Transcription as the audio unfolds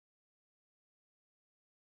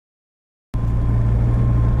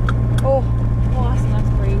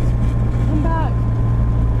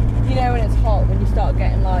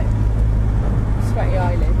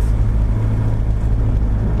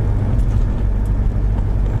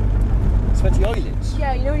sweaty eyelids?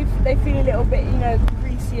 Yeah, you know when they feel a little bit, you know,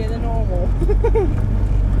 greasier than normal.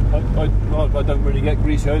 I don't really get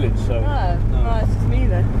greasy eyelids, so... Oh, no. Oh, it's just me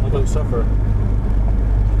then. I don't suffer.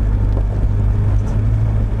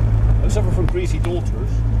 I suffer from greasy daughters.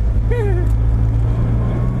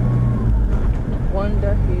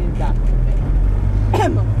 Wonder who that could be.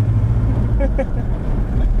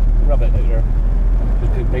 Rabbit out there.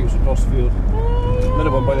 Just pig pigs across the field. Oh, yeah.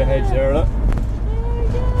 Another one by the hedge there, look. Oh,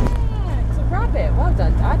 yeah. It's a rabbit. Well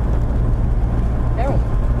done, Dad. They're all,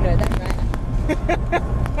 you know, they're rare.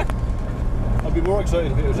 I'd be more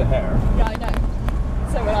excited if it was a hare. Yeah, I know.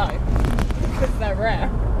 So would I. Because they're rare.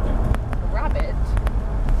 A rabbit?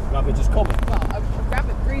 Rabbit is common. Well, a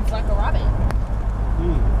rabbit breeds like a rabbit.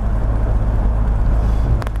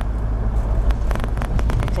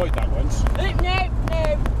 I tried that once. No. You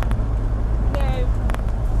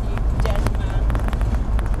dead man.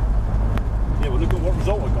 Yeah, well look at what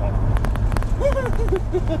result I got.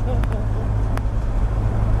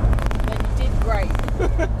 Then you did great.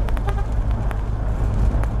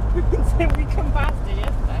 So we come past it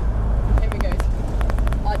yesterday. Here we go.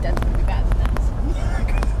 Our dad's going to be better than that.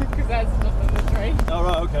 Because that's not on the tree. Oh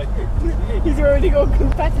right, okay. He's already got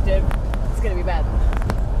competitive. It's going to be better than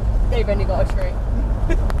that. They've only got a tree.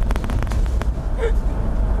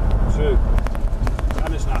 True. And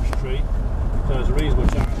it's an ash tree, so there's a reasonable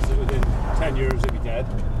chance that within 10 years it'll be dead.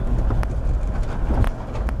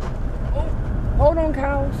 Oh, hold on,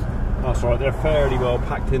 cows. That's alright, they're fairly well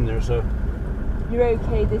packed in there, so... You're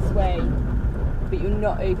okay this way, but you're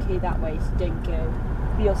not okay that way, so don't go.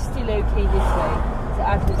 But you're still okay this way, so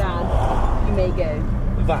after that, you may go.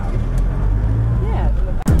 The van? Yeah, the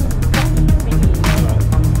van. Maybe.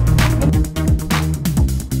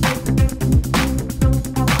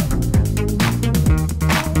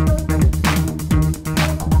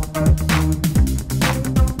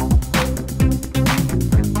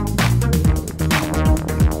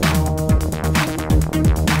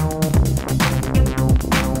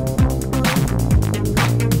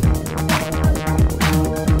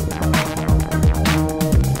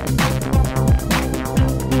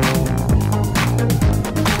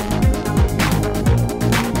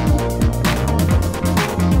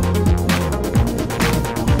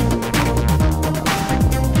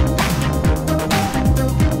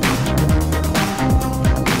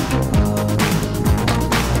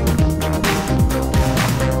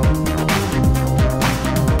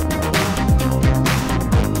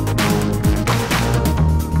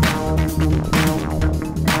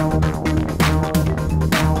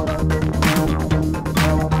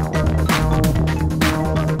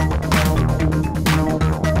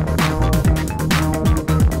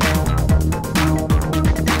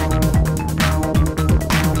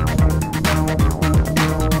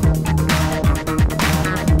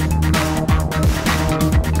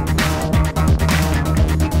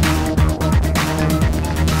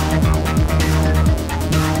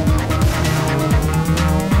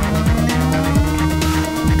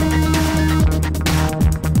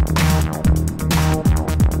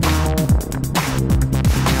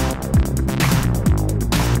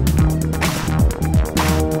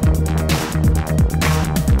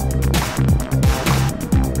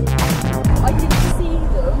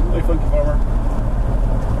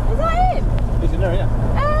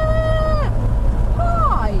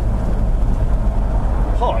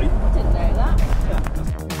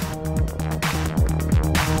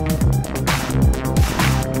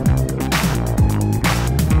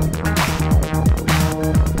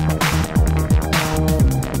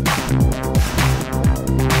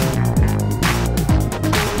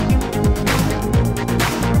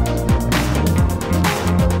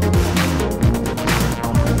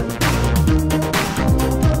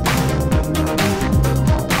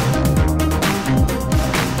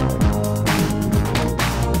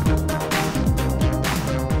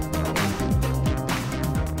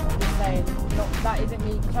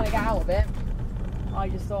 I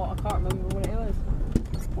just thought, I can't remember what it was.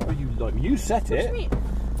 What are you like? You set What it. do you mean?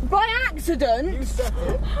 By accident? You set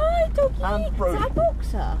it. Hi, doggy. And broke Is that a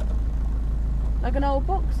boxer? Like an old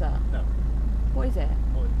boxer? No. What is it?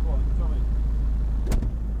 What? Tell me.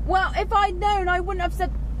 Well, if I'd known, I wouldn't have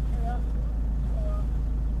said...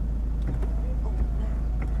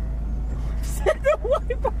 Set the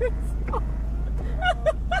wipers on.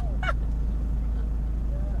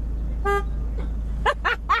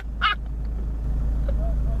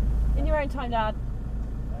 In your own time, Dad.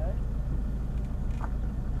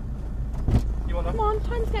 You want Come on,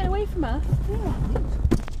 time's getting away from us. Yeah.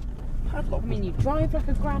 padlock? I mean, you drive like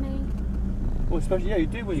a granny. Well, especially, yeah, you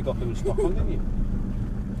do when you got them in Stockholm, didn't you?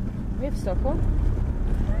 We have Stockholm.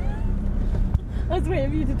 I was waiting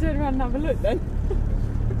for you to turn around and have a look then.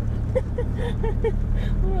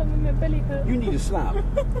 Oh, I'm my belly hurt. You need a slap.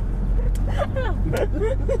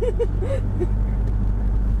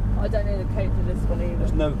 I don't know the code to this one either.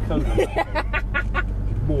 There's no code.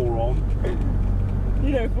 Moron.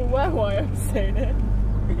 You know full well why I'm saying it.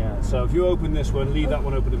 Yeah, so if you open this one, leave that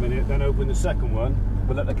one open a minute, then open the second one,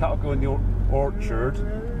 we'll let the cattle go in the orchard.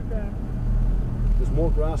 There's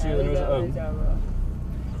more grass here than there is at home.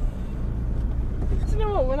 Do you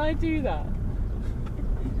know what, when I do that,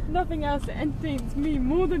 nothing else entertains me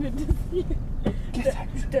more than it does you.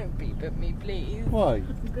 Don't beep at me, please. Why?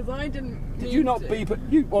 Because I didn't. Did you not beep at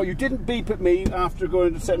you? Well, you didn't beep at me after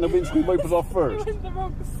going to setting the windscreen wipers off first. You went the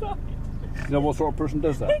wrong side. You know what sort of person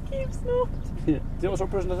does that? It keeps not. Yeah. Do you know what sort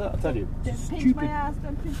of person does that? I'll tell you. Don't pinch my ass,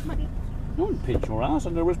 don't pinch my... No one pinch your ass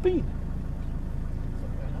and there was bean.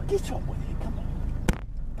 Get on with it, come on.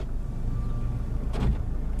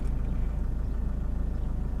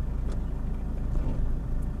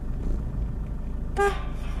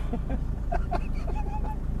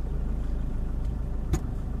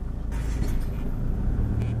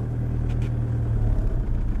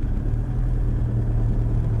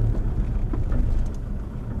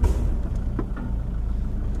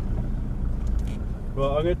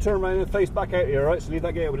 Well, I'm going to turn around and face back out here, right? So leave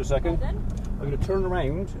that gate open a second. Then? I'm going to turn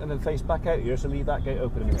around and then face back out here, so leave that gate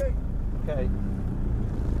open a minute. Okay.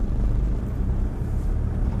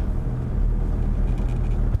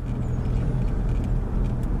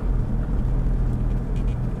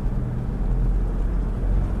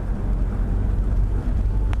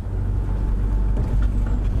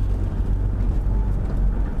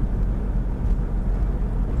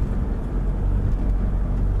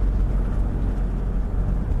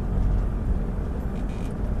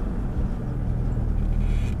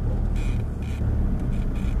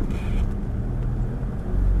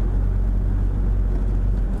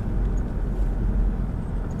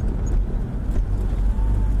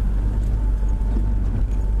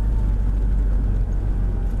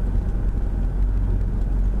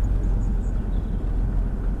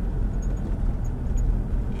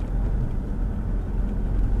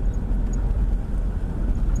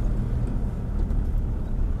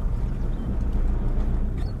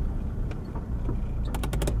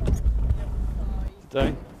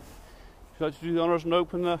 Would you like to do the honours and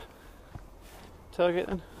open the tailgate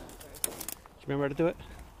then? Do you remember how to do it?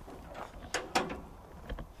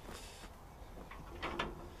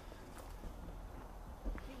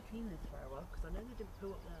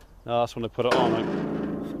 No, that's when I put it on.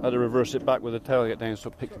 I had to reverse it back with the tailgate down so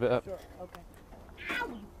it picked a bit up. Sure,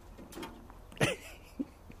 okay.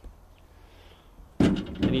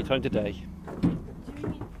 Any time today. Do you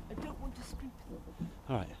mean I don't want to scoop them?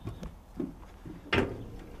 Alright.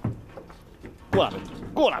 Go on, Abby.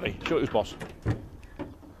 Go on, Abby. Show it who's boss. I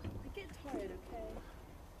get tired, okay?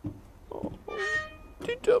 Oh,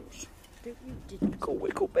 T-dubs. Don't you didn't. Go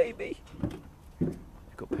wiggle, baby. You've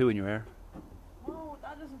got poo in your hair. Oh,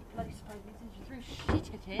 that doesn't bloody surprise me since you threw shit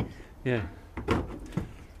at it. Yeah.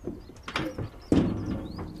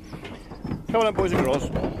 Come on, boys and girls.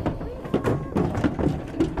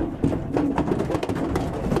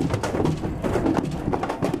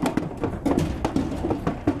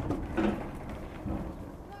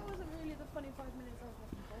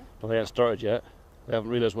 Well, they haven't started yet. They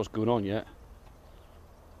haven't realised what's going on yet.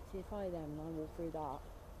 See, if I then and I walk through that,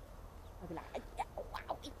 I'd be like,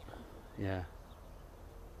 wow. Yeah.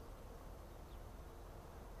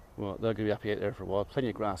 Well, they're going to be happy out there for a while. Plenty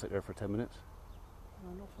of grass out there for 10 minutes.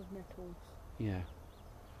 No, not of nettles. Yeah.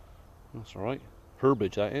 That's alright.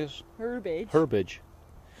 Herbage, that is. Herbage? Herbage.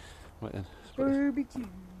 Right then. Herbage.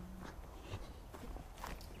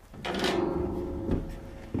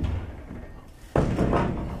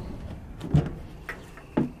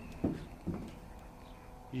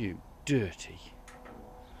 You dirty.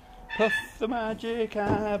 Puff the magic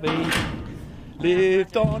Abby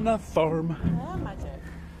lived on a farm. Oh, magic.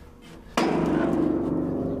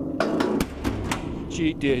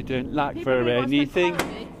 She didn't lack People for really want to anything spend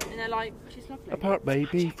time with me, and they're like, she's lovely. apart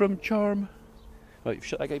baby from charm. Right,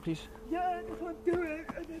 shut that gate please. Yeah, I can't do it.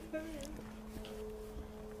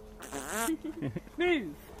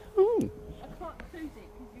 Move. Ooh. I can't close it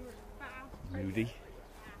because you're fast. Moody.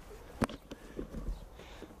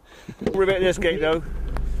 We're about this gate though.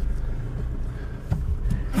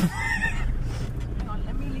 Hang on,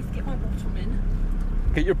 let me at least get my bottom in.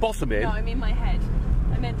 Get your bottom in? No, I mean my head.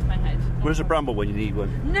 I meant my head. Where's a bramble when you need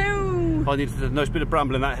one? No! I need a nice bit of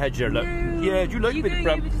bramble in that hedge there, look. No. Yeah, do you like a bit of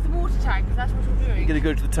bramble? You're going over to the water tank because that's what you're doing. You're going to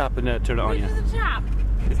go to the tap and turn it on, Go yeah. to the tap.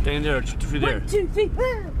 It's down there, just through there. 1, 2, 3.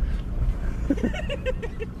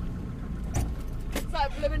 Sounds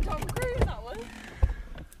like blooming Tom Cruise, that one.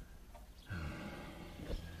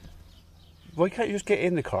 Why can't you just get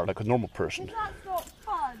in the car like a normal person? That's not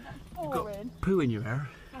fun, that's boring. Got poo in your hair.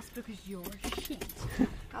 That's because you're a shit.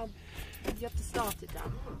 You have to start it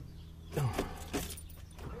down.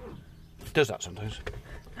 It does that sometimes.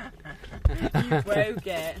 You broke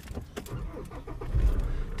it.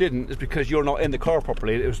 Didn't, it's because you're not in the car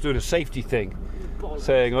properly. It was doing a safety thing. Bollocks.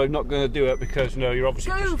 Saying, I'm not going to do it because, no, you're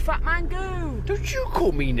obviously... Go, fat man, go! Don't you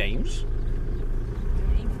call me names?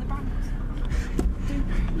 Aim for the brambles.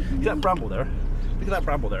 Look at that bramble there. Look at that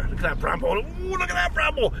bramble there. Look at that bramble. Ooh, look at that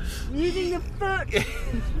bramble. Using the foot.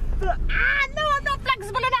 No, I'm not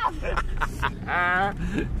flexible enough.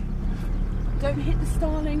 Don't hit the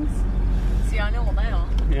starlings. See, I know what they are.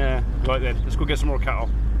 Yeah, right then. Let's go get some more cattle.